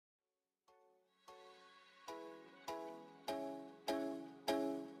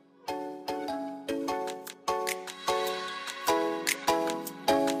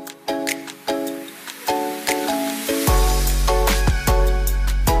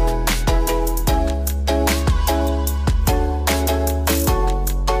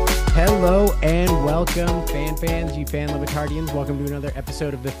Welcome, fans, you fan Le Batardians. Welcome to another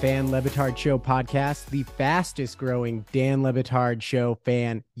episode of the Fan Le Batard Show podcast, the fastest growing Dan Le Batard Show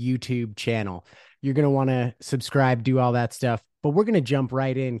fan YouTube channel. You're going to want to subscribe, do all that stuff, but we're going to jump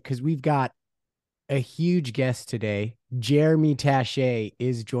right in because we've got a huge guest today. Jeremey Tache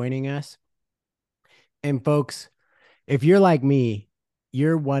is joining us. And folks, if you're like me,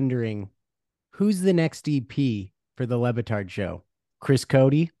 you're wondering who's the next EP for the Le Batard Show. Chris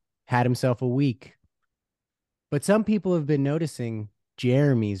Cody had himself a week. But some people have been noticing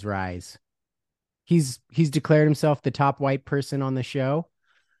Jeremy's rise. He's declared himself the top white person on the show.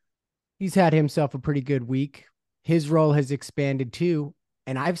 He's had himself a pretty good week. His role has expanded too.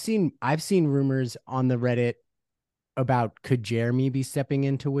 And I've seen rumors on the Reddit about could Jeremey be stepping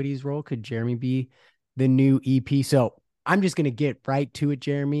into Woody's role? Could Jeremey be the new EP? So I'm just going to get right to it,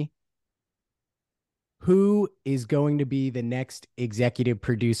 Jeremey. Who is going to be the next executive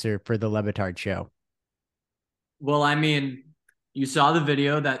producer for the Le Batard Show? Well, I mean, you saw the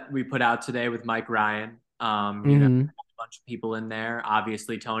video that we put out today with Mike Ryan. A bunch of people in there.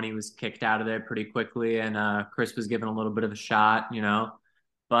 Obviously, Tony was kicked out of there pretty quickly, and Chris was given a little bit of a shot,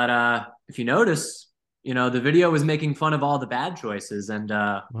 But if you notice, the video was making fun of all the bad choices, and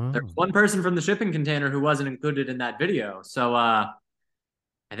there's one person from the shipping container who wasn't included in that video. So I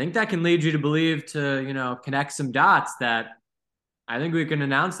think that can lead you to believe to, connect some dots that I think we can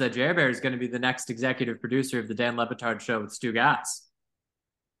announce that Jer Bear is going to be the next executive producer of the Dan Le Batard Show with Stu Gatz.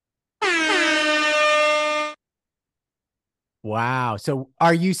 Wow. So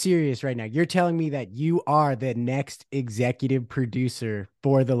are you serious right now? You're telling me that you are the next executive producer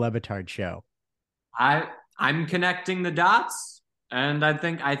for the Le Batard Show? I'm connecting the dots, and I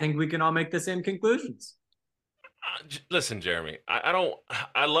think we can all make the same conclusions. Listen, Jeremy,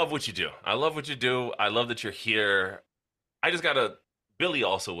 I love what you do. I love what you do. I love that you're here. Billy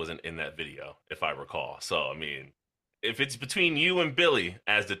also wasn't in that video, if I recall. So, I mean, if it's between you and Billy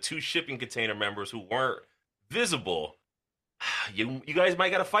as the two shipping container members who weren't visible, you guys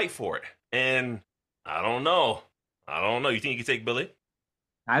might got to fight for it. And I don't know. You think you can take Billy?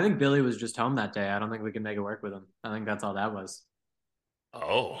 I think Billy was just home that day. I don't think we can make it work with him. I think that's all that was.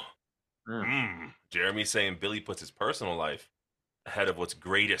 Oh. Jeremy's saying Billy puts his personal life ahead of what's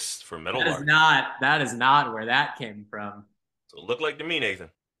greatest for metal art. That is not where that came from. So it looked like to me, Nathan.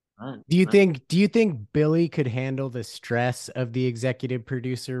 Do you think Billy could handle the stress of the executive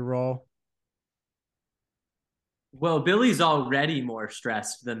producer role? Well, Billy's already more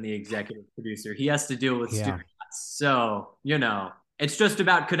stressed than the executive producer. He has to deal with Stu Gatz. So, it's just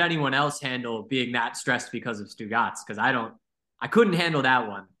about could anyone else handle being that stressed because of Stu Gatz? Because I couldn't handle that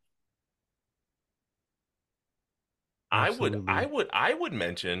one. Absolutely. I would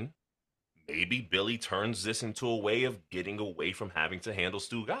mention maybe Billy turns this into a way of getting away from having to handle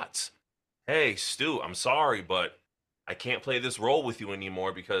Stu Gatz. Hey, Stu, I'm sorry, but I can't play this role with you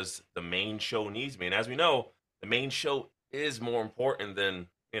anymore because the main show needs me. And as we know, the main show is more important than,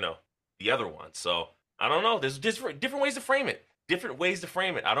 the other one. So I don't know. There's different ways to frame it.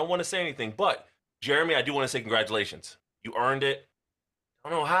 I don't want to say anything, but Jeremy, I do want to say congratulations. You earned it. I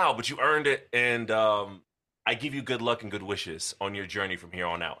don't know how, but you earned it. And, I give you good luck and good wishes on your journey from here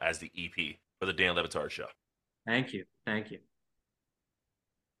on out as the EP for the Dan Le Batard Show. Thank you.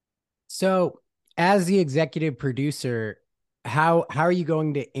 So, as the executive producer, how are you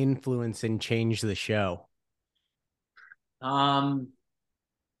going to influence and change the show?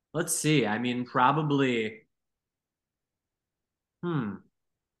 Let's see. I mean, probably.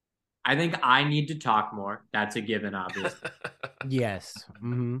 I think I need to talk more. That's a given, obviously. Yes.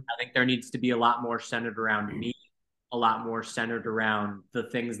 Mm-hmm. I think there needs to be a lot more centered around me, a lot more centered around the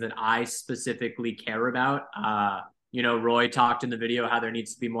things that I specifically care about. Roy talked in the video how there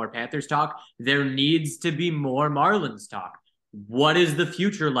needs to be more Panthers talk. There needs to be more Marlins talk. What is the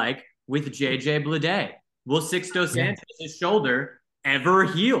future like with JJ Bleday? Will Sixto Sanchez's shoulder ever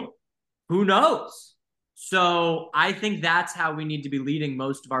heal? Who knows? So I think that's how we need to be leading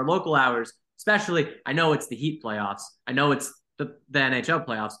most of our local hours, especially, I know it's the Heat playoffs. I know it's the NHL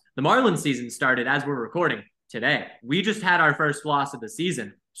playoffs. The Marlins season started as we're recording today. We just had our first loss of the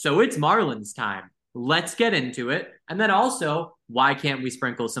season. So it's Marlins time. Let's get into it. And then also, why can't we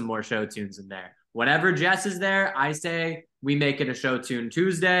sprinkle some more show tunes in there? Whenever Jess is there, I say we make it a show tune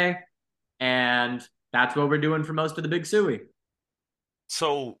Tuesday. And that's what we're doing for most of the Big Suey.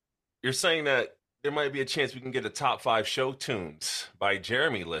 So you're saying that there might be a chance we can get a top 5 show tunes by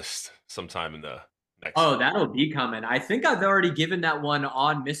Jeremy list sometime in the next. Oh, that'll be coming. I think I've already given that one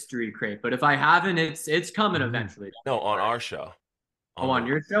on Mystery Crate, but if I haven't, it's coming eventually. No, on our show. On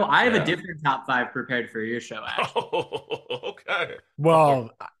your show? I have a different top 5 prepared for your show, actually. Oh, okay.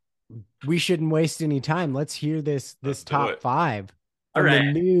 Well, we shouldn't waste any time. Let's hear this Let's do top it. five All from the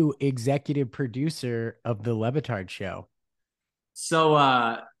right. new executive producer of the Le Batard Show.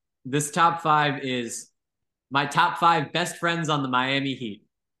 So this top five is my top five best friends on the Miami Heat.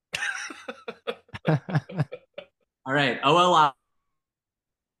 All right. OLI,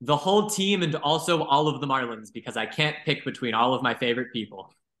 the whole team, and also all of the Marlins, because I can't pick between all of my favorite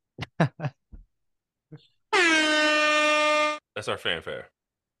people. That's our fanfare.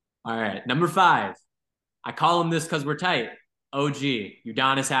 All right. Number five, I call him this because we're tight. OG,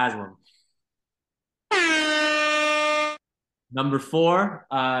 Udonis Haslam. Number four,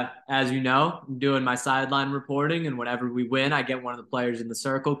 as you know, I'm doing my sideline reporting, and whenever we win, I get one of the players in the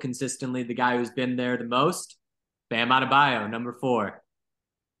circle, consistently the guy who's been there the most. Bam Adebayo, number four.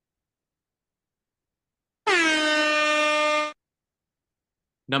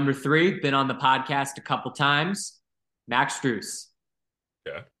 Number three, been on the podcast a couple times, Max Strus.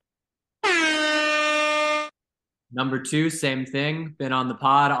 Yeah. Number two, same thing, been on the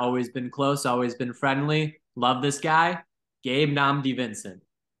pod, always been close, always been friendly. Love this guy, Gabe Namdi Vincent.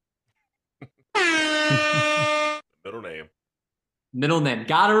 Middle name. Middle name.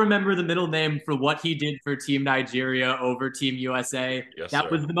 Gotta remember the middle name for what he did for Team Nigeria over Team USA. Yes, That sir.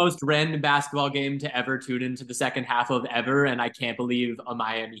 was the most random basketball game to ever tune into the second half of ever, and I can't believe a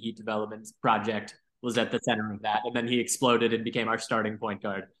Miami Heat development project was at the center of that. And then he exploded and became our starting point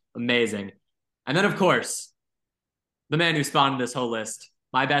guard. Amazing. And then, of course, the man who spawned this whole list,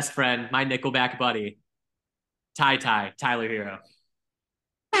 my best friend, my Nickelback buddy, Tyler Hero.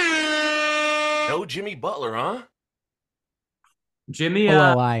 No Jimmy Butler, huh? Jimmy,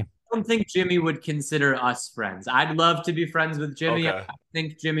 OLI. I don't think Jimmy would consider us friends. I'd love to be friends with Jimmy. Okay. I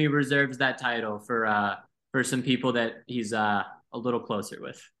think Jimmy reserves that title for some people that he's a little closer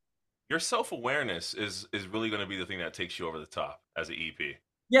with. Your self-awareness is really going to be the thing that takes you over the top as an EP.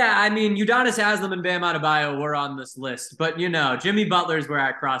 Yeah, I mean, Udonis Haslam and Bam Adebayo were on this list, but Jimmy Butler's where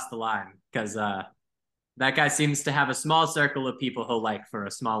I crossed the line because that guy seems to have a small circle of people he'll like for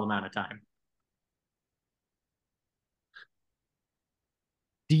a small amount of time.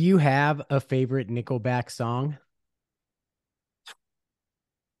 Do you have a favorite Nickelback song?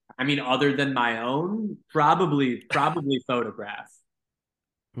 I mean, other than my own, probably Photograph.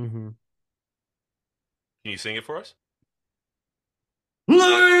 Mm-hmm. Can you sing it for us? Look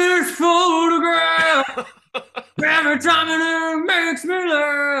at this photograph. Every time it makes me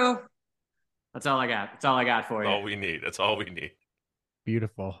laugh. That's all I got. That's all I got for you. That's all we need. That's all we need.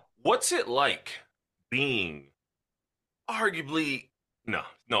 Beautiful. What's it like being arguably no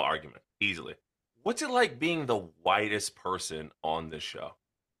argument, easily. What's it like being the whitest person on this show?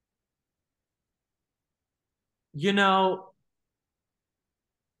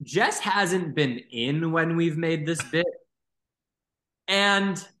 Jess hasn't been in when we've made this bit.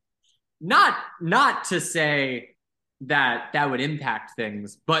 And not to say that would impact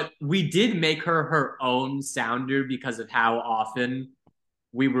things, but we did make her own sounder because of how often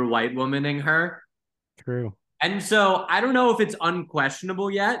we were white womaning her. True. And so I don't know if it's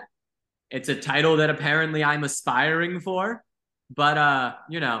unquestionable yet. It's a title that apparently I'm aspiring for. But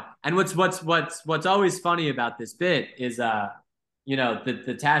and what's always funny about this bit is the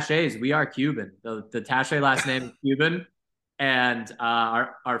Taches, we are Cuban. The Tache last name is Cuban, and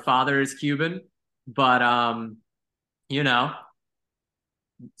our father is Cuban, but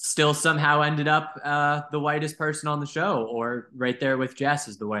still somehow ended up the whitest person on the show, or right there with Jess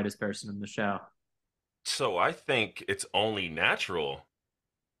as the whitest person in the show. So I think it's only natural,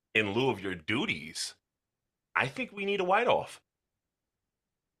 in lieu of your duties, I think we need a white-off.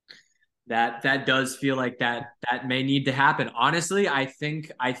 That does feel like that may need to happen. Honestly, I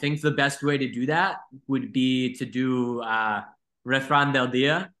think the best way to do that would be to do Refran del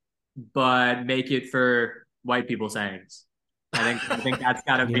Dia, but make it for white people sayings. I think that's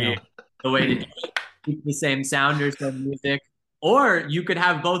got to be the way to do it. Keep the same sounders, same music. Or you could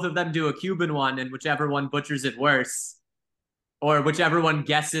have both of them do a Cuban one, and whichever one butchers it worse, or whichever one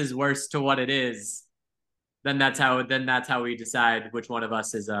guesses worse to what it is, then that's how we decide which one of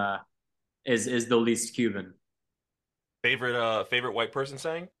us is the least Cuban. Favorite white person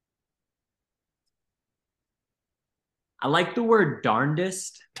saying? I like the word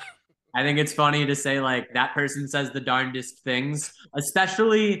darndest. I think it's funny to say like that person says the darndest things,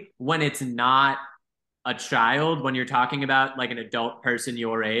 especially when it's not a child, when you're talking about like an adult person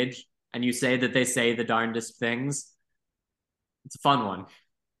your age and you say that they say the darndest things. It's a fun one.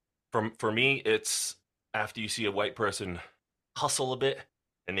 For me, it's after you see a white person hustle a bit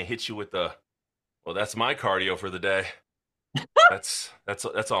and they hit you with the, well, that's my cardio for the day. That's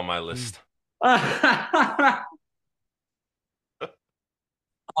on my list.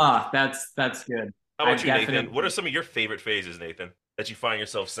 That's good. How I about you, Nathan? What are definitely some of your favorite phrases, Nathan, that you find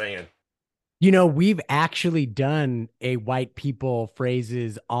yourself saying? We've actually done a white people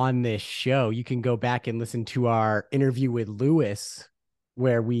phrases on this show. You can go back and listen to our interview with Lewis,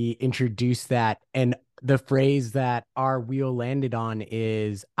 where we introduced that. And the phrase that our wheel landed on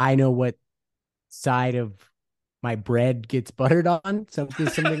is, I know what side of my bread gets buttered on,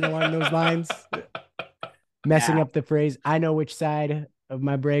 something along those lines. Messing yeah. up the phrase, I know which side of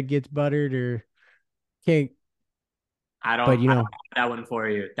my bread gets buttered or can't, but I don't have that one for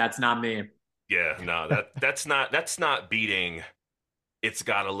you. That's not me. Yeah, no, that's not beating. It's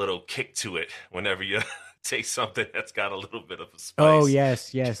got a little kick to it whenever you take something that's got a little bit of a oh spice.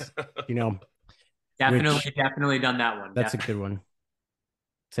 yes, yes, you know, which Definitely done that one. that's a Definitely. good one.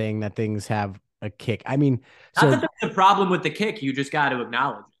 Saying that things have a kick. I mean, Not that so there's a problem with the kick. You just got to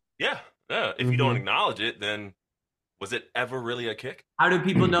acknowledge it. Yeah, yeah. If you don't mhm. acknowledge it, then was it ever really a kick? How do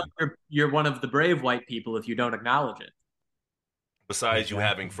people know you're one of the brave white people if you don't acknowledge it? Besides you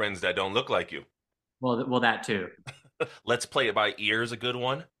having Exactly. friends that don't look like you. Well, that too. Let's play it by ear is a good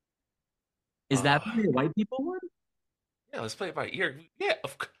one. Is that Uh, really a white people one? yeah, let's play it by ear. Yeah,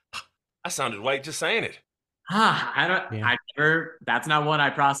 I sounded white just saying it. I don't. Yeah. I never. That's not one I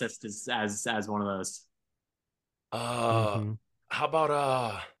processed as one of those. Uh, Mm-hmm. how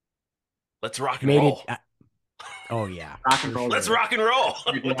about let's rock and Made it. roll. Oh yeah, Rock and for roll is Let's sure. rock and roll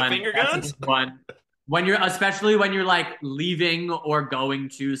a good with the one. finger That's a guns. good one. When you're, especially when you're like leaving or going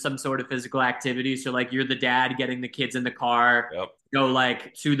to some sort of physical activity. So like you're the dad getting the kids in the car, Yep. go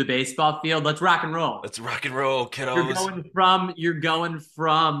like to the baseball field. Let's rock and roll. Let's rock and roll, kiddos. You're going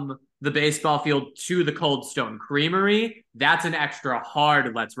from the baseball field to the Cold Stone Creamery. That's an extra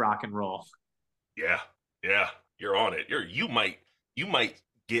hard let's rock and roll. Yeah, yeah, you're on it. You might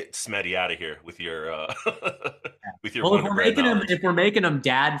get Smetty out of here with your with your Well, Wonder Bread knowledge. if we're making them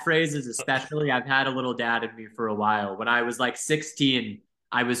dad phrases, especially, I've had a little dad in me for a while. When I was like 16,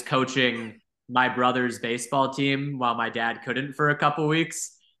 I was coaching my brother's baseball team while my dad couldn't for a couple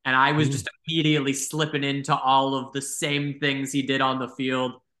weeks, and I was Mm. just immediately slipping into all of the same things he did on the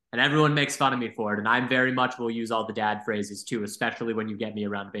field, and everyone makes fun of me for it. And I very much will use all the dad phrases too, especially when you get me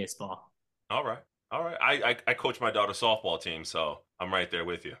around baseball. All right, all right. I coach my daughter's softball team, so I'm right there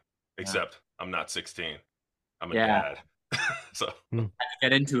with you. Yeah, Except I'm not 16. I'm a yeah. dad, so Mm.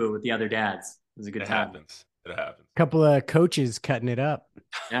 Get into it with the other dads. It was a good it time. happens. It happens. Couple of coaches cutting it up.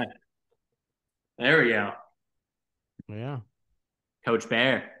 Yeah, there we go, Yeah. Coach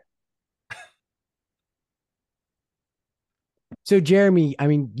Bear. So Jeremy, I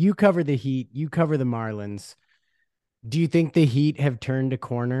mean, you cover the Heat, you cover the Marlins. Do you think the Heat have turned a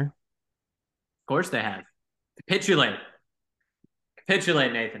corner? Of course they have. Capitulate.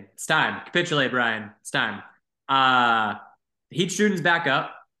 Capitulate, Nathan. It's time. Capitulate, Brian. It's time. Uh Heat shooting's back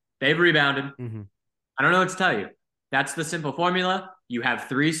up. They've rebounded. Mm-hmm. I don't know what to tell you. That's the simple formula. You have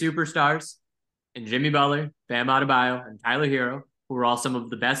three superstars in Jimmy Butler, Bam Adebayo, and Tyler Hero, who are all some of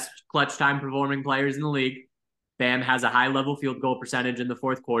the best clutch time performing players in the league. Bam has a high level field goal percentage in the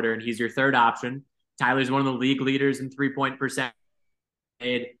fourth quarter, and he's your third option. Tyler's one of the league leaders in 3-point percent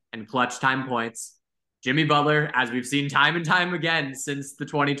and clutch time points. Jimmy Butler, as we've seen time and time again since the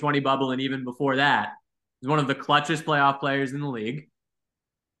 2020 bubble and even before that, is one of the clutchest playoff players in the league.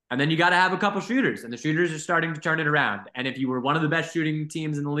 And then you got to have a couple shooters, and the shooters are starting to turn it around. And if you were one of the best shooting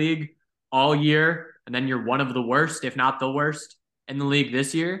teams in the league all year, and then you're one of the worst, if not the worst, in the league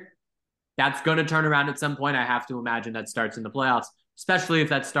this year, that's going to turn around at some point. I have to imagine that starts in the playoffs, especially if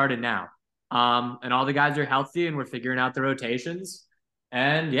that started now. And all the guys are healthy, and we're figuring out the rotations.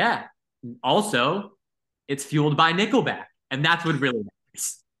 And yeah, also, it's fueled by Nickelback, and that's what really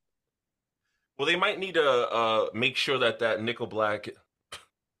matters. Well, they might need to make sure that nickel black.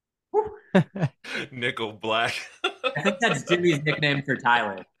 I think that's Jimmy's nickname for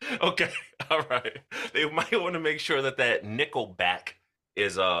Tyler. Okay, all right. They might want to make sure that Nickelback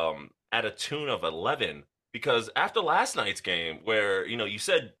is at a tune of 11 because after last night's game, where you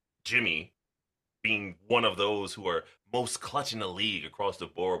said Jimmy being one of those who are most clutch in the league across the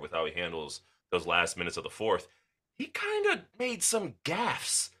board with how he handles those last minutes of the fourth, he kind of made some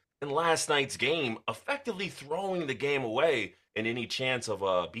gaffes in last night's game, effectively throwing the game away in any chance of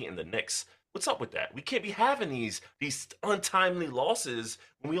beating the Knicks. What's up with that? We can't be having these untimely losses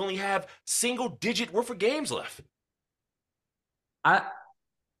when we only have single digit worth of games left. I,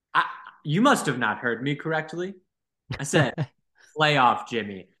 I, you must have not heard me correctly. I said playoff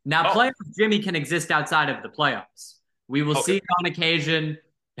Jimmy. Now, Oh, playoff Jimmy can exist outside of the playoffs. We will see okay. it on occasion.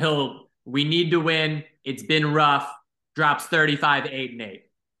 We need to win. It's been rough. Drops 35, 8, and 8.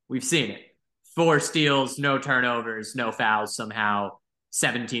 We've seen it. 4 steals, no turnovers, no fouls somehow.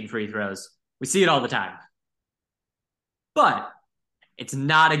 17 free throws. We see it all the time. But it's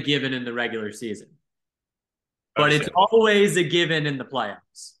not a given in the regular season. But it's always a given in the playoffs.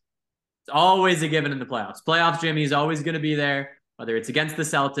 It's always a given in the playoffs. Playoffs, Jimmy, is always going to be there, whether it's against the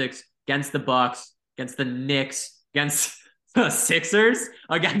Celtics, against the Bucks, against the Knicks, against the Sixers,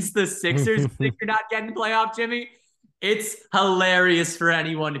 against the Sixers. Think you're not getting playoff, Jimmy? It's hilarious for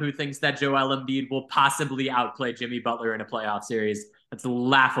anyone who thinks that Joel Embiid will possibly outplay Jimmy Butler in a playoff series. That's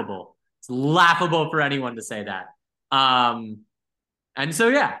laughable. It's laughable for anyone to say that. And so,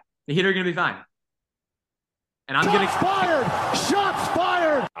 yeah, the Heat are going to be fine. And I'm going to fired. Shots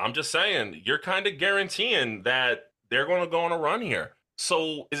fired. I'm just saying, you're kind of guaranteeing that they're going to go on a run here.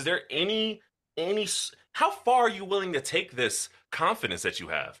 So is there any, how far are you willing to take this confidence that you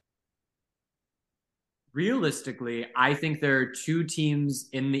have? Realistically, I think there are two teams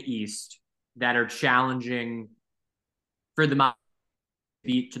in the East that are challenging for the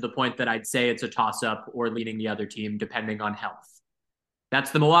beat to the point that I'd say it's a toss-up or leading the other team, depending on health.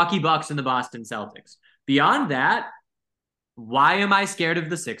 That's the Milwaukee Bucks and the Boston Celtics. Beyond that, why am I scared of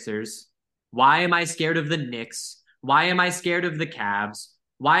the Sixers? Why am I scared of the Knicks? Why am I scared of the Cavs?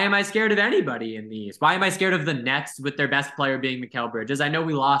 Why am I scared of anybody in the East? Why am I scared of the Nets with their best player being Mikal Bridges? I know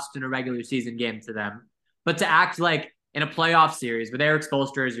we lost in a regular season game to them, but to act like in a playoff series with Eric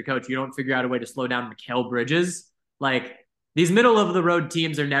Spoelstra as your coach, you don't figure out a way to slow down Mikal Bridges. Like, these middle of the road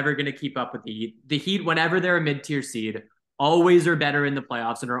teams are never going to keep up with the Heat. The Heat, whenever they're a mid-tier seed, always are better in the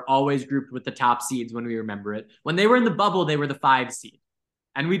playoffs and are always grouped with the top seeds when we remember it. When they were in the bubble, they were the 5 seed.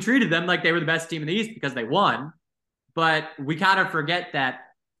 And we treated them like they were the best team in the East because they won. But we kind of forget that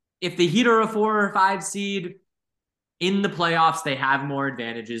if the Heat are a 4 or 5 seed in the playoffs, they have more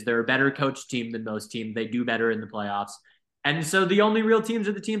advantages. They're a better coached team than most teams. They do better in the playoffs. And so the only real teams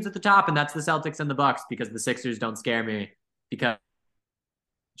are the teams at the top, and that's the Celtics and the Bucks, because the Sixers don't scare me, because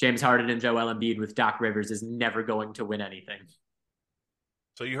James Harden and Joel Embiid with Doc Rivers is never going to win anything.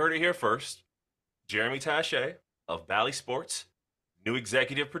 So you heard it here first. Jeremey Tache of Bally Sports, new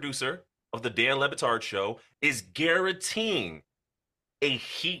executive producer of the Dan Le Batard Show, is guaranteeing a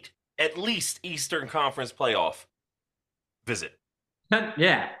Heat, at least Eastern Conference playoff visit.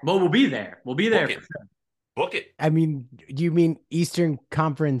 Yeah, well, we'll be there. We'll be there. Book it. Book it. I mean, do you mean Eastern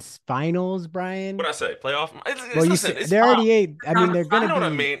Conference Finals, Brian? What I say? Playoff? They're already 8. I mean, they're going to be. You know what I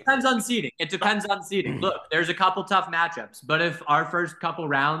mean? It depends on seeding. It depends on seeding. Look, there's a couple tough matchups, but if our first couple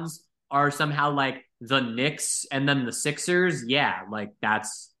rounds are somehow like the Knicks and then the Sixers, yeah, like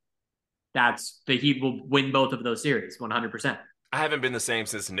that's the Heat will win both of those series 100%. I haven't been the same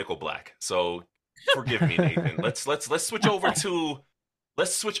since Nickelback, so forgive me, Nathan. Let's switch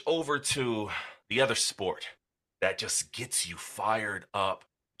over to the other sport that just gets you fired up,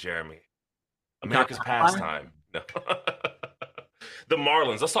 Jeremy. America's pastime. No. The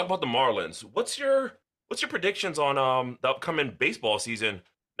Marlins. Let's talk about the Marlins. What's your predictions on the upcoming baseball season?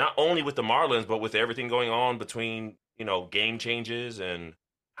 Not only with the Marlins, but with everything going on between game changes and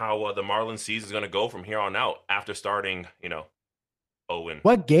how the Marlins season is going to go from here on out after starting 0.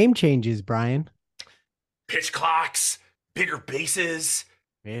 What game changes, Brian? Pitch clocks, bigger bases.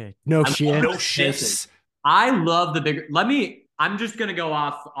 Yeah. No shifts. I love the bigger. I'm just going to go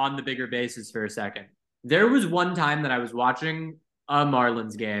off on the bigger bases for a second. There was one time that I was watching a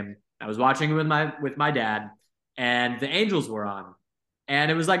Marlins game. I was watching it with my dad, and the Angels were on.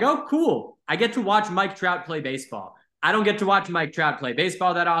 And it was like, oh, cool. I get to watch Mike Trout play baseball. I don't get to watch Mike Trout play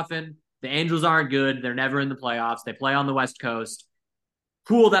baseball that often. The Angels aren't good. They're never in the playoffs. They play on the West Coast.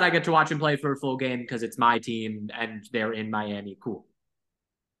 Cool that I get to watch him play for a full game because it's my team and they're in Miami. Cool.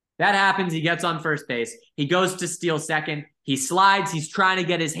 That happens. He gets on first base. He goes to steal second. He slides. He's trying to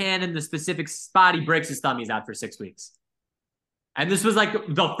get his hand in the specific spot. He breaks his thumb. He's out for 6 weeks. And this was like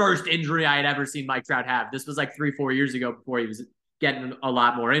the first injury I had ever seen Mike Trout have. This was like 3-4 years ago before he was getting a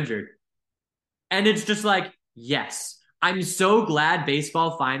lot more injured. And it's just like, yes, I'm so glad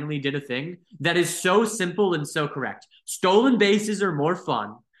baseball finally did a thing that is so simple and so correct. Stolen bases are more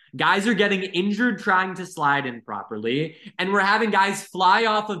fun. Guys are getting injured trying to slide in properly. And we're having guys fly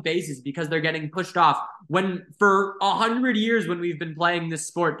off of bases because they're getting pushed off. When for 100 years when we've been playing this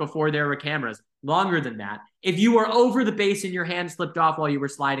sport before there were cameras, longer than that, if you were over the base and your hand slipped off while you were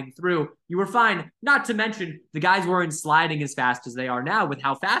sliding through, you were fine. Not to mention the guys weren't sliding as fast as they are now with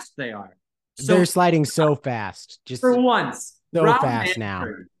how fast they are. So, they're sliding so fast. Just for once. So fast now.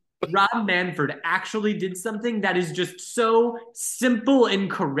 Rob Manfred actually did something that is just so simple and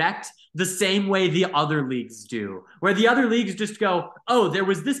correct, the same way the other leagues do, where the other leagues just go, oh, there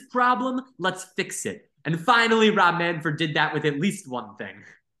was this problem, let's fix it. And finally, Rob Manfred did that with at least one thing.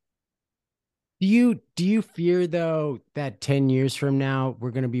 Do you fear though that 10 years from now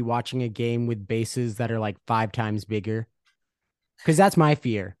we're going to be watching a game with bases that are like 5 times bigger? Because that's my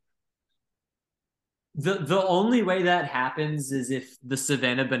fear. The only way that happens is if the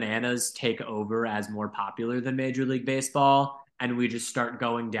Savannah Bananas take over as more popular than Major League Baseball, and we just start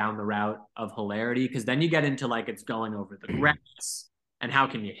going down the route of hilarity. Because then you get into like it's going over the grass, and how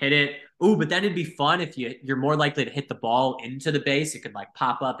can you hit it? Ooh, but then it'd be fun if you're more likely to hit the ball into the base. It could like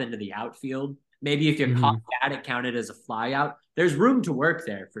pop up into the outfield. Maybe if you caught that, it counted as a fly out. There's room to work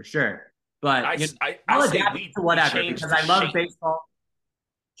there for sure. But I'll say adapt we to whatever change because the I love shape. baseball.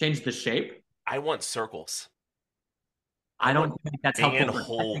 Change the shape. I want circles. I don't think that's helpful.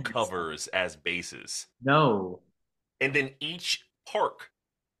 Manhole covers as bases. No. And then each park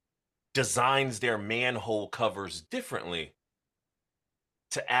designs their manhole covers differently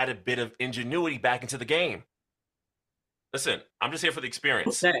to add a bit of ingenuity back into the game. Listen, I'm just here for the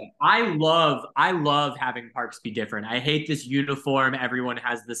experience. I love having parks be different. I hate this uniform. Everyone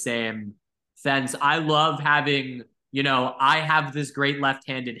has the same fence. I love having, I have this great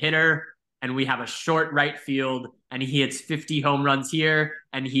left-handed hitter and we have a short right field and he hits 50 home runs here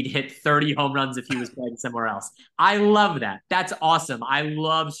and he'd hit 30 home runs if he was playing somewhere else. I love that. That's awesome. I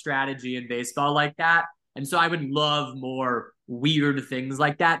love strategy in baseball like that. And so I would love more weird things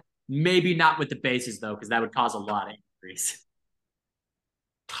like that. Maybe not with the bases though, because that would cause a lot of injuries.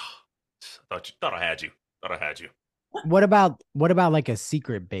 Thought I had you. What about like a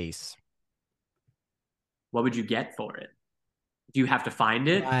secret base? What would you get for it? Do you have to find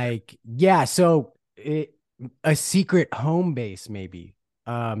it? Like, yeah, so a secret home base maybe.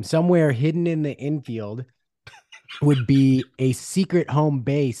 Somewhere hidden in the infield would be a secret home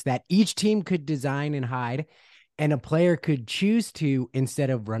base that each team could design and hide, and a player could choose to, instead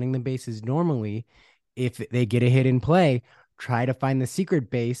of running the bases normally, if they get a hit in play, try to find the secret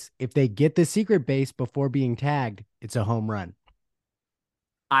base. If they get the secret base before being tagged, it's a home run.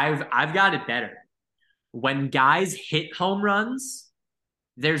 I've got it better. When guys hit home runs,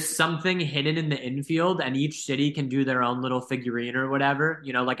 there's something hidden in the infield, and each city can do their own little figurine or whatever,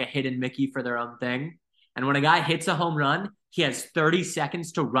 like a hidden Mickey for their own thing. And when a guy hits a home run, he has 30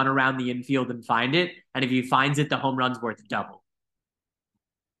 seconds to run around the infield and find it. And if he finds it, the home run's worth double.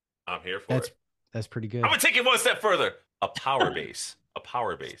 I'm here for it. That's pretty good. I'm going to take it one step further. A power base.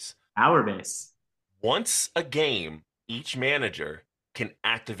 Power base. Once a game, each manager can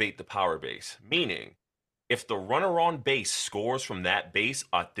activate the power base, meaning if the runner on base scores from that base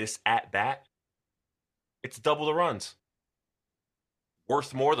at this at-bat, it's double the runs.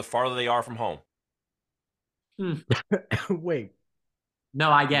 Worth more the farther they are from home. Wait.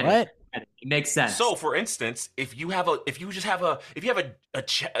 No, I get it. It makes sense. So, for instance, if you have a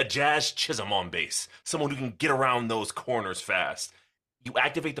Jazz Chisholm on base, someone who can get around those corners fast, you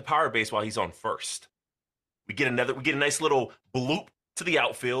activate the power base while he's on first. We get a nice little bloop to the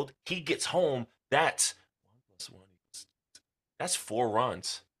outfield. He gets home. That's 4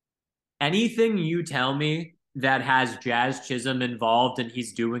 runs. Anything you tell me that has Jazz Chisholm involved and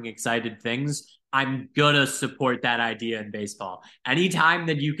he's doing excited things, I'm gonna support that idea in baseball. Anytime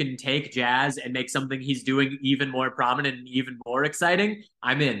that you can take Jazz and make something he's doing even more prominent and even more exciting,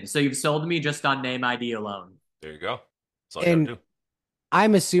 I'm in. So you've sold me just on name ID alone. There you go. That's all you gotta do.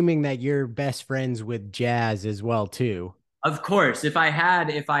 I'm assuming that you're best friends with Jazz as well too. Of course, if I had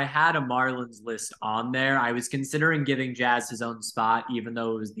a Marlins list on there, I was considering giving Jazz his own spot, even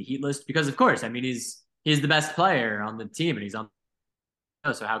though it was the Heat list, because of course, I mean he's the best player on the team, and he's on.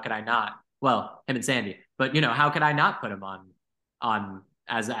 So how could I not? Well, him and Sandy, but how could I not put him on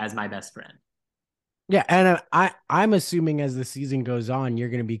as my best friend? Yeah, and I'm assuming as the season goes on, you're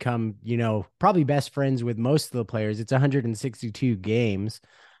going to become probably best friends with most of the players. It's 162 games.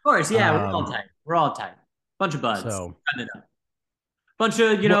 Of course, yeah, we're all tight. Bunch of buds, so cutting it up. Bunch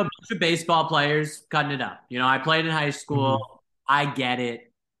of baseball players cutting it up. I played in high school. Mm-hmm. I get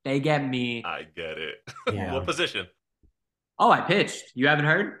it. They get me. I get it. Yeah. What position? Oh, I pitched. You haven't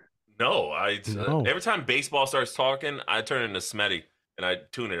heard? No, every time baseball starts talking, I turn into Smetty and I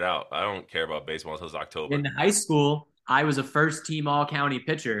tune it out. I don't care about baseball until October. In high school, I was a first-team all-county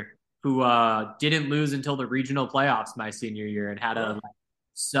pitcher who didn't lose until the regional playoffs my senior year and had a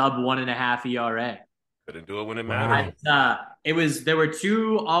sub 1.5 ERA. Couldn't do it when it mattered. There were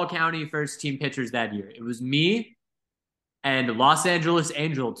 2 all-county first-team pitchers that year. It was me and Los Angeles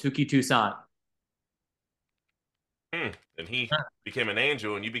Angel Tuki Toussaint. And he became an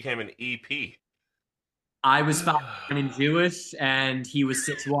angel, and you became an EP. I was 5'9" and Jewish, and he was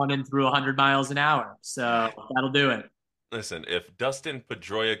 6'1" and threw 100 miles an hour. So that'll do it. Listen, if Dustin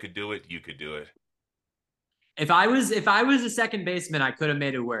Pedroia could do it, you could do it. If I was a second baseman, I could have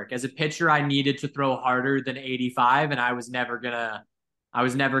made it work. As a pitcher, I needed to throw harder than 85, and I was never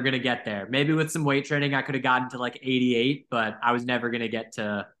gonna get there. Maybe with some weight training, I could have gotten to like 88, but I was never gonna get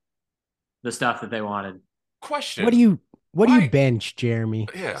to the stuff that they wanted. Question. What do you bench, Jeremy?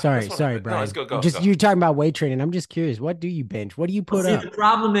 Yeah. Sorry, Brian. No, go. You're talking about weight training. I'm just curious. What do you bench? What do you put up? The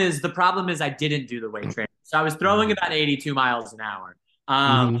problem is I didn't do the weight training. So I was throwing about 82 miles an hour.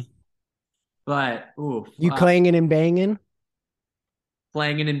 But you clanging and banging?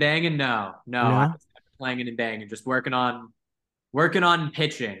 Clanging and banging? No. I was clanging and banging, just working on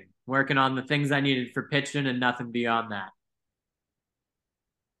pitching, working on the things I needed for pitching and nothing beyond that.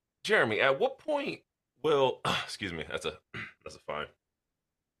 Jeremy, at what point will excuse me, that's a fine.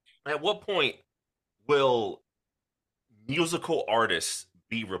 At what point will musical artists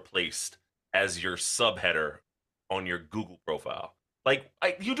be replaced as your subheader on your Google profile? Like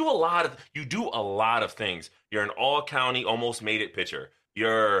you do a lot of things. You're an all-county, almost made it pitcher.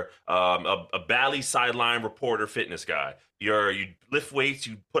 You're a Bally sideline reporter, fitness guy. You lift weights,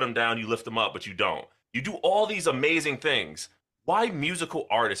 you put them down, you lift them up, but you don't. You do all these amazing things. Why musical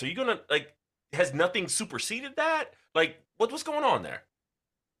artists? Are you gonna has nothing superseded that? Like what's going on there?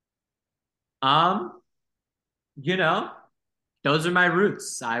 Those are my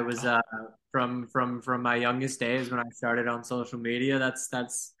roots. I was from my youngest days when I started on social media.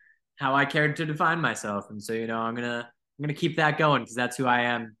 That's how I cared to define myself, and so I'm gonna keep that going because that's who I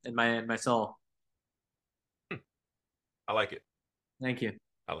am in my soul. I like it. Thank you.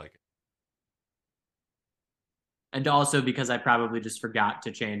 I like it. And also because I probably just forgot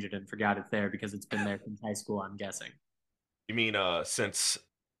to change it and forgot it's there because it's been there since high school, I'm guessing. You mean since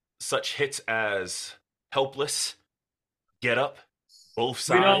such hits as Helpless, Get Up, Both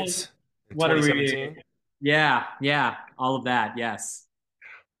Sides, in what 2017? Are we? Yeah, all of that, yes.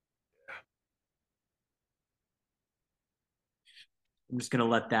 I'm just gonna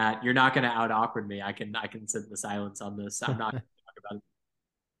let that. You're not gonna out awkward me. I can sit in the silence on this. I'm not gonna talk about it.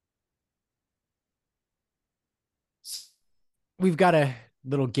 We've got a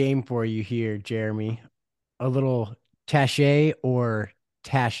little game for you here, Jeremy. A little Tache or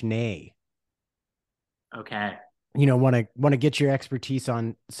Tache. Okay. Want to get your expertise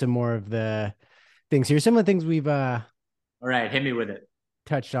on some more of the things here. Some of the things we've all right, hit me with it.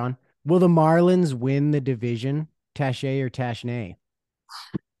 Touched on. Will the Marlins win the division? Tache or Tache?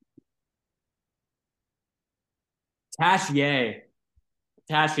 Tache.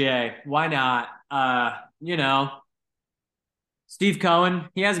 Why not? Steve Cohen,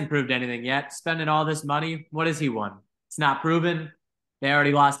 he hasn't proved anything yet. Spending all this money, what has he won? It's not proven. They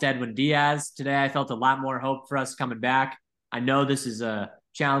already lost Edwin Diaz. Today I felt a lot more hope for us coming back. I know this is a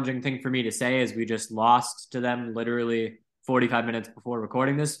challenging thing for me to say as we just lost to them literally 45 minutes before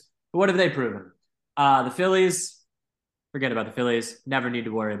recording this. But what have they proven? The Phillies, forget about the Phillies. Never need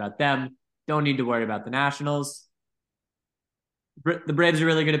to worry about them. Don't need to worry about the Nationals. The Braves are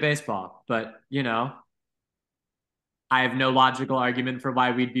really good at baseball, but, I have no logical argument for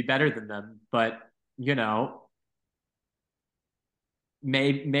why we'd be better than them, but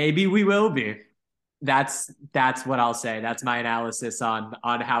maybe we will be. That's what I'll say. That's my analysis on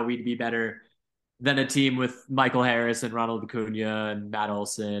how we'd be better than a team with Michael Harris and Ronald Acuna and Matt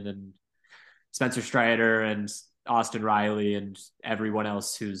Olson and Spencer Strider and Austin Riley and everyone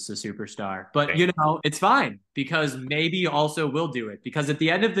else who's a superstar. But, it's fine because maybe also we'll do it. Because at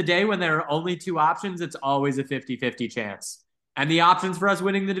the end of the day, when there are only two options, it's always a 50-50 chance. And the options for us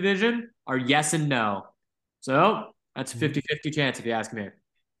winning the division are yes and no. So that's a 50-50 chance if you ask me.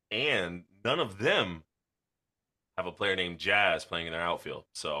 And none of them have a player named Jazz playing in their outfield.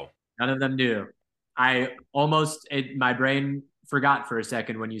 So none of them do. My brain forgot for a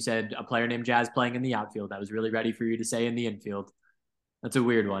second when you said a player named Jazz playing in the outfield. I was really ready for you to say in the infield. That's a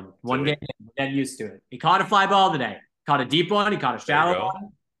weird one. One game, get used to it. He caught a fly ball today. Caught a deep one. He caught a shallow one.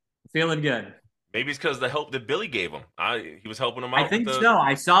 Feeling good. Maybe it's because the help that Billy gave him. He was helping him out. I think so.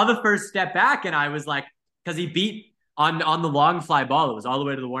 I saw the first step back, and I was like, because he beat on the long fly ball. It was all the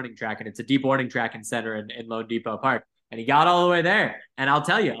way to the warning track, and it's a deep warning track in center in Lone Depot Park. And he got all the way there. And I'll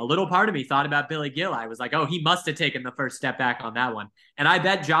tell you, a little part of me thought about Billy Gill. I was like, oh, he must have taken the first step back on that one. And I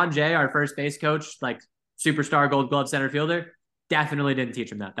bet John Jay, our first base coach, like superstar Gold Glove center fielder, definitely didn't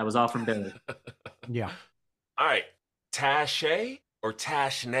teach him that. That was all from Billy. Yeah. All right. Tache or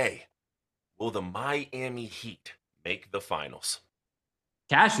Tache? Will the Miami Heat make the finals?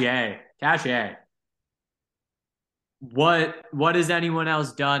 Tache. What has anyone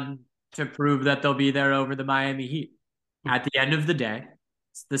else done to prove that they'll be there over the Miami Heat? At the end of the day,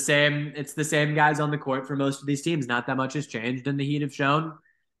 it's the same guys on the court for most of these teams. Not that much has changed, and the Heat have shown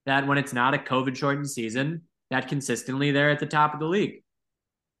that when it's not a COVID-shortened season, that consistently they're at the top of the league.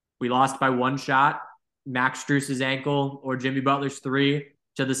 We lost by one shot, Max Strus's ankle or Jimmy Butler's three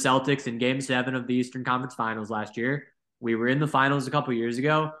to the Celtics in Game 7 of the Eastern Conference Finals last year. We were in the finals a couple years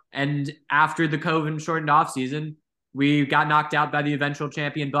ago, and after the COVID-shortened offseason, we got knocked out by the eventual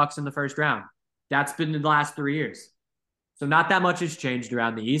champion Bucks in the first round. That's been in the last 3 years. So not that much has changed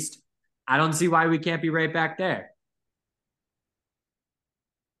around the East. I don't see why we can't be right back there.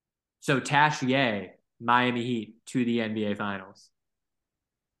 So Tache, Miami Heat to the NBA Finals.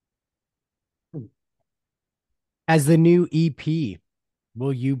 As the new EP,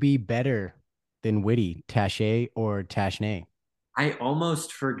 will you be better than Witty, Tache, or Tache? I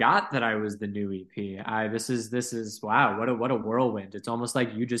almost forgot that I was the new EP. This is wow, what a whirlwind. It's almost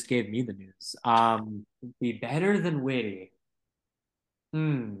like you just gave me the news. Be better than Witty.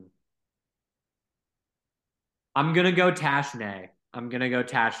 I'm gonna go Tache.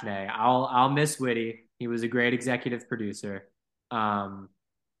 I'll miss Witty. He was a great executive producer. And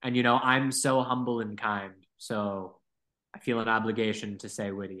I'm so humble and kind. So I feel an obligation to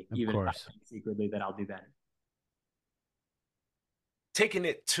say Witty, even if I think secretly that I'll do better. Taking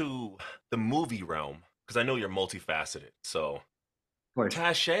it to the movie realm, because I know you're multifaceted. So,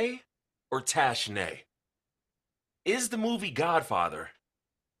 Tache or Tache? Is the movie Godfather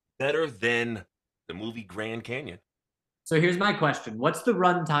better than the movie Grand Canyon? So here's my question. What's the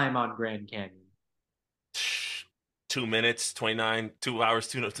runtime on Grand Canyon? 2 minutes, 29, 2 hours,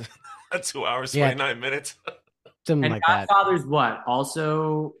 2 hours, 29 minutes. Something like that. Godfather's what?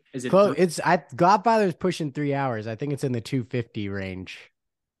 Also, is it close? Godfather's pushing 3 hours. I think it's in the 250 range.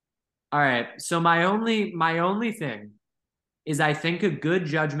 All right. So my only thing is I think a good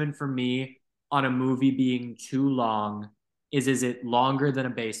judgment for me on a movie being too long is it longer than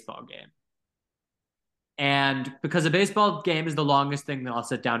a baseball game? And because a baseball game is the longest thing that I'll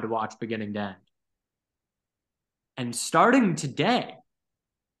sit down to watch beginning to end. And starting today,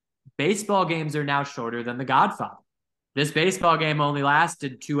 baseball games are now shorter than The Godfather. This baseball game only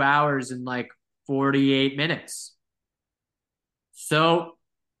lasted 2 hours and 48 minutes. So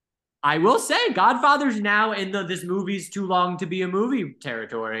I will say Godfather's now in this movie's too long to be a movie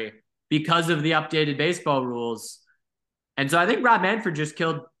territory because of the updated baseball rules. And so I think Rob Manfred just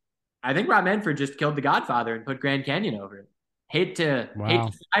killed The Godfather and put Grand Canyon over it. Hate to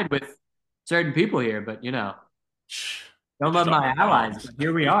side with certain people here, but don't love my allies, but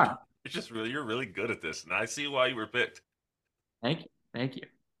here we are. You're really good at this, and I see why you were picked. Thank you.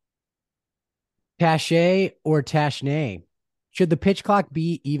 Tache or Tache? Should the pitch clock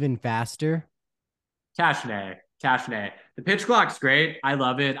be even faster? Tache. The pitch clock's great. I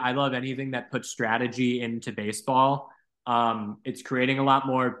love it. I love anything that puts strategy into baseball. It's creating a lot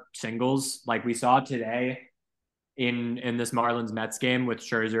more singles, like we saw today in this Marlins Mets game with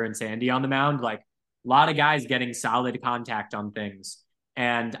Scherzer and Sandy on the mound. A lot of guys getting solid contact on things.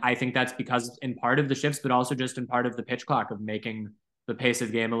 And I think that's because in part of the shifts, but also just in part of the pitch clock of making the pace of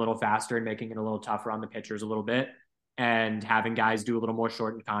the game a little faster and making it a little tougher on the pitchers a little bit and having guys do a little more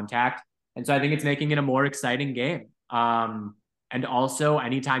shortened contact. And so I think it's making it a more exciting game. And also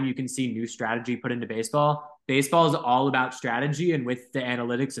anytime you can see new strategy put into baseball is all about strategy. And with the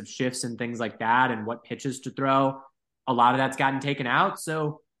analytics of shifts and things like that and what pitches to throw, a lot of that's gotten taken out.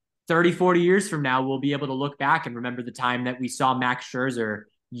 So 30, 40 years from now, we'll be able to look back and remember the time that we saw Max Scherzer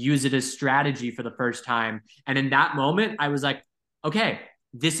use it as strategy for the first time. And in that moment, I was like, okay,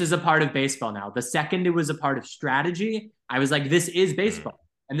 this is a part of baseball now. The second it was a part of strategy, I was like, this is baseball.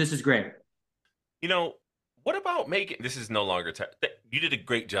 And this is great. What about this is no longer, you did a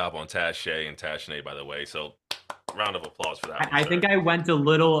great job on Tache and Tache, by the way. So round of applause for that. I think I went a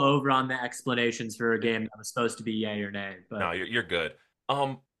little over on the explanations for a game that was supposed to be yay or nay. But no, you're good.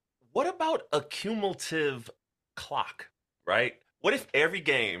 What about a cumulative clock, right? What if every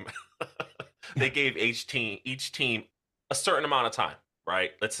game they gave each team a certain amount of time,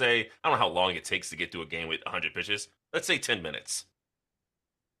 right? Let's say, I don't know how long it takes to get through a game with 100 pitches. Let's say 10 minutes.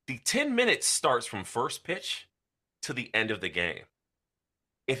 The 10 minutes starts from first pitch to the end of the game.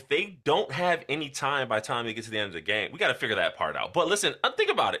 If they don't have any time by the time they get to the end of the game, we got to figure that part out. But listen,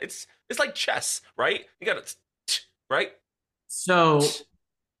 think about it. It's like chess, right? You got to, right? So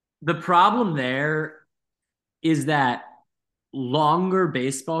the problem there is that longer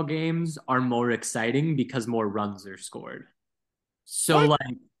baseball games are more exciting because more runs are scored. So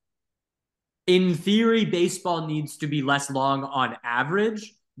in theory, baseball needs to be less long on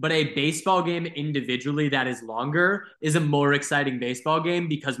average, but a baseball game individually that is longer is a more exciting baseball game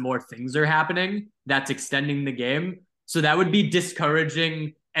because more things are happening. That's extending the game. So that would be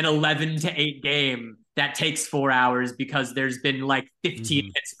discouraging an 11-8 game that takes 4 hours because there's been like 15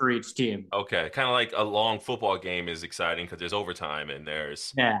 hits for each team. Okay, kind of like a long football game is exciting because there's overtime and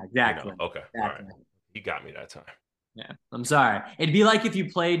there's exactly. Okay, exactly. all right, you got me that time. Yeah, I'm sorry. It'd be like if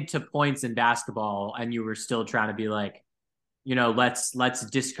you played to points in basketball and you were still trying to be like, let's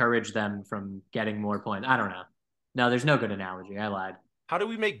discourage them from getting more points. I don't know. No, there's no good analogy. I lied. How do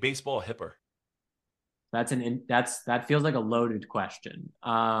we make baseball hipper? That feels like a loaded question.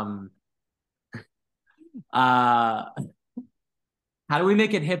 How do we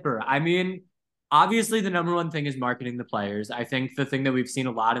make it hipper? I mean, obviously the number one thing is marketing the players. I think the thing that we've seen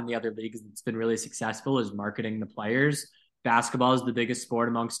a lot in the other leagues that's been really successful is marketing the players. Basketball is the biggest sport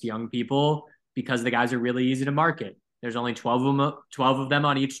amongst young people because the guys are really easy to market. There's only 12 of them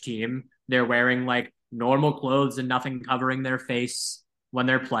on each team. They're wearing like normal clothes and nothing covering their face when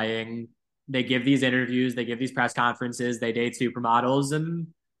they're playing. They give these interviews, they give these press conferences, they date supermodels, and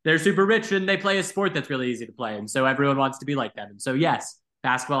they're super rich and they play a sport that's really easy to play. And so everyone wants to be like them. And so, yes,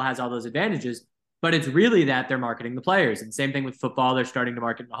 basketball has all those advantages, but it's really that they're marketing the players. And same thing with football. They're starting to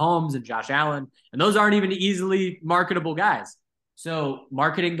market Mahomes and Josh Allen, and those aren't even easily marketable guys. So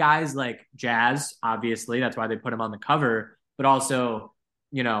marketing guys like Jazz, obviously, that's why they put him on the cover, but also,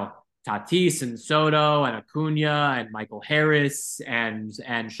 Tatis and Soto and Acuna and Michael Harris and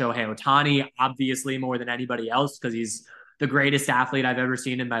Shohei Ohtani, obviously more than anybody else because he's the greatest athlete I've ever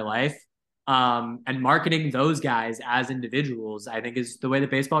seen in my life. And marketing those guys as individuals, I think, is the way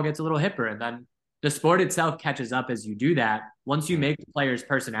that baseball gets a little hipper. And then the sport itself catches up as you do that. Once you make the players'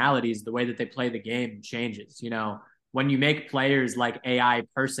 personalities, the way that they play the game changes. When you make players like AI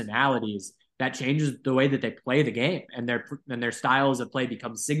personalities, that changes the way that they play the game, and their styles of play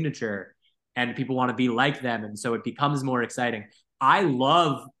become signature, and people want to be like them, and so it becomes more exciting. I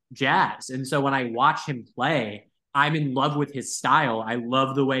love Jazz, and so when I watch him play, I'm in love with his style. I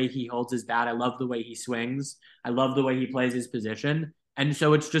love the way he holds his bat. I love the way he swings. I love the way he plays his position, and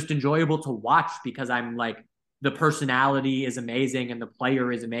so it's just enjoyable to watch because I'm like, the personality is amazing and the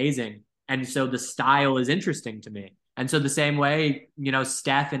player is amazing, and so the style is interesting to me. And so the same way,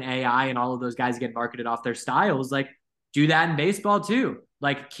 Steph and AI and all of those guys get marketed off their styles, like, do that in baseball too.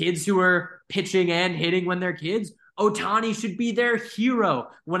 Like, kids who are pitching and hitting when they're kids, Ohtani should be their hero.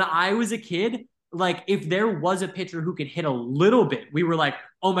 When I was a kid, like, if there was a pitcher who could hit a little bit, we were like,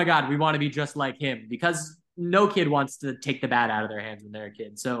 oh my God, we want to be just like him, because no kid wants to take the bat out of their hands when they're a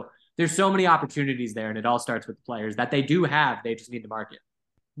kid. So there's so many opportunities there, and it all starts with the players that they do have. They just need to market.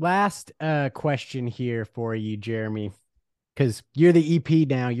 Last question here for you, Jeremy, because you're the EP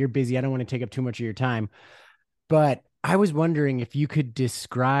now. You're busy. I don't want to take up too much of your time, but I was wondering if you could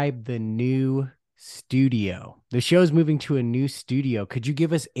describe the new studio. The show's moving to a new studio. Could you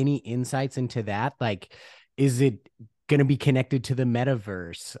give us any insights into that? Like, is it going to be connected to the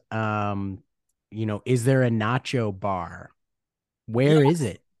metaverse? Is there a nacho bar? Where is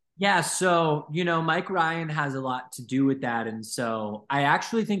it? Yeah, so, Mike Ryan has a lot to do with that. And so I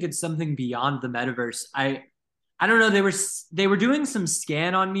actually think it's something beyond the metaverse. I don't know, they were doing some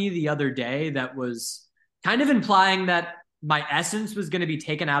scan on me the other day that was kind of implying that my essence was going to be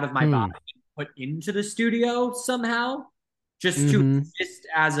taken out of my body and put into the studio somehow, just to exist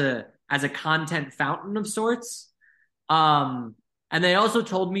as a content fountain of sorts. And they also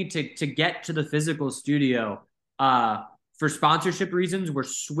told me to get to the physical studio, for sponsorship reasons, we're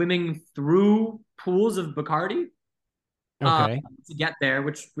swimming through pools of Bacardi to get there,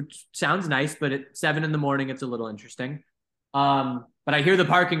 which sounds nice, but at 7 a.m, it's a little interesting. But I hear the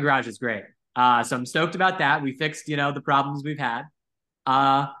parking garage is great. So I'm stoked about that. We fixed, the problems we've had.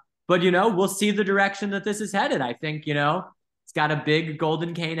 But, we'll see the direction that this is headed. I think, it's got a big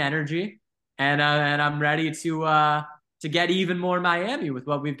Golden Cane energy, and I'm ready to get even more Miami with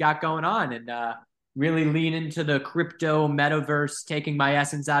what we've got going on, and really lean into the crypto metaverse, taking my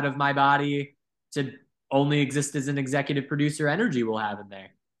essence out of my body to only exist as an executive producer energy we'll have in there.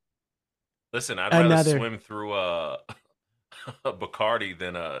 Listen, I'd rather swim through a Bacardi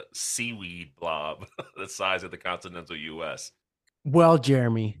than a seaweed blob the size of the continental U.S. Well,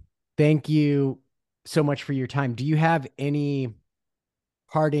 Jeremy, thank you so much for your time. Do you have any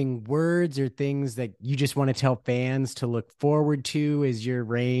parting words or things that you just want to tell fans to look forward to as your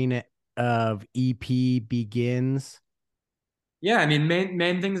reign of EP begins? Yeah, I mean,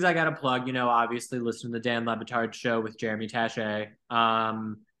 main things I got to plug, obviously listen to the Dan Le Batard Show with Jeremey Tache.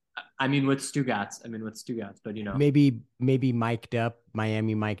 With Stugatz, but maybe mic'd up,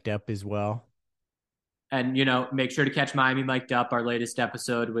 Miami mic'd up as well. And, make sure to catch Miami mic'd up. Our latest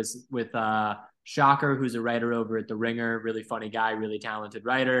episode was with Shocker, who's a writer over at The Ringer, really funny guy, really talented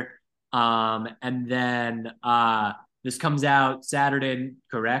writer. And then this comes out Saturday,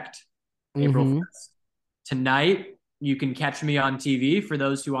 correct? April 1st. Tonight, you can catch me on TV. For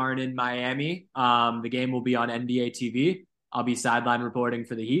those who aren't in Miami, the game will be on NBA TV. I'll be sideline reporting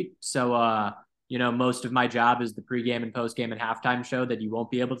for the Heat. So, most of my job is the pregame and postgame and halftime show that you won't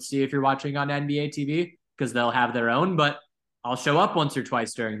be able to see if you're watching on NBA TV because they'll have their own, but I'll show up once or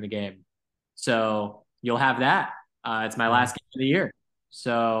twice during the game. So you'll have that. It's my last game of the year.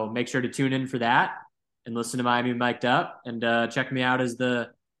 So make sure to tune in for that and listen to Miami Mic'd Up and check me out as the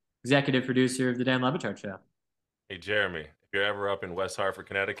executive producer of the Dan Le Batard Show. Hey, Jeremy, if you're ever up in West Hartford,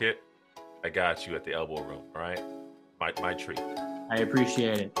 Connecticut, I got you at the elbow room, all right? My treat. I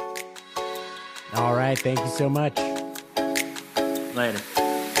appreciate it. All right. Thank you so much. Later.